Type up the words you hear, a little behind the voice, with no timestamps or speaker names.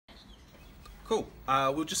Cool.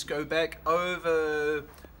 We'll just go back over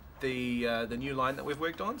the new line that we've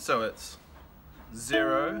worked on. So it's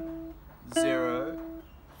 0, 0,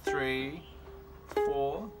 3,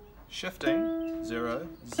 4, shifting, 0,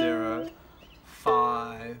 0,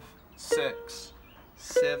 5, 6,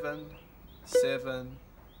 7, 7,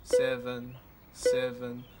 7,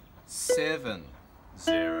 7, 7,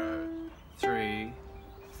 0, 3,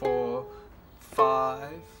 4,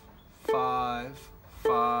 5, 5,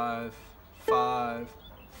 5, 5,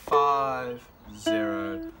 5,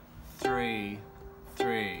 0, 3,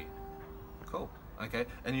 3. Cool. Okay.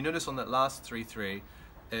 And you notice on that last 3, 3,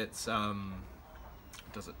 it's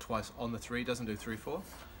does it twice on the 3, doesn't do 3, 4.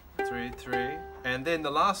 3, 3. And then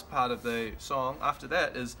the last part of the song after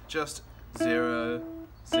that is just 0,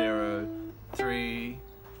 0, 3,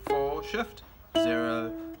 4, shift.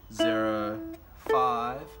 0, 0,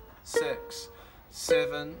 5, 6,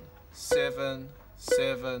 7, 7,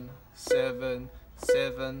 7, 7,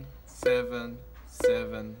 7, 7,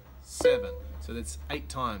 7, 7. So that's 8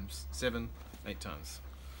 times. 7, 8 times.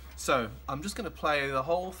 So I'm just going to play the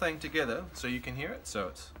whole thing together so you can hear it. So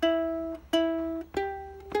it's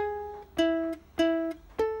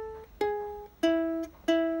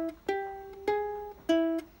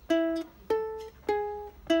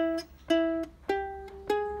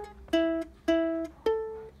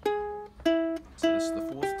the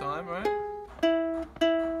 4th time, right?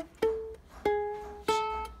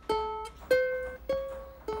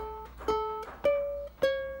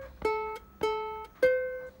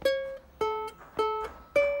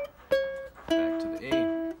 Back to the E.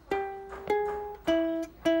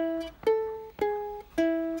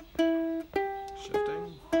 Shifting.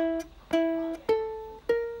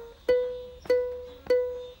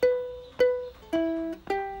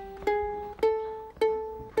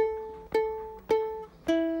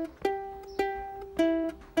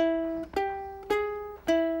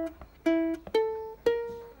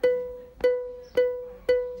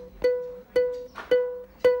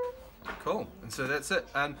 Cool, and so that's it.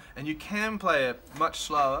 And you can play it much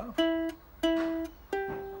slower,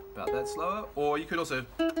 about that slower, or you could also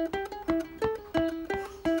and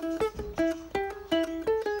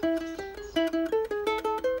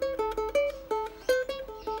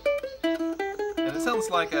it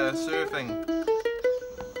sounds like a surfing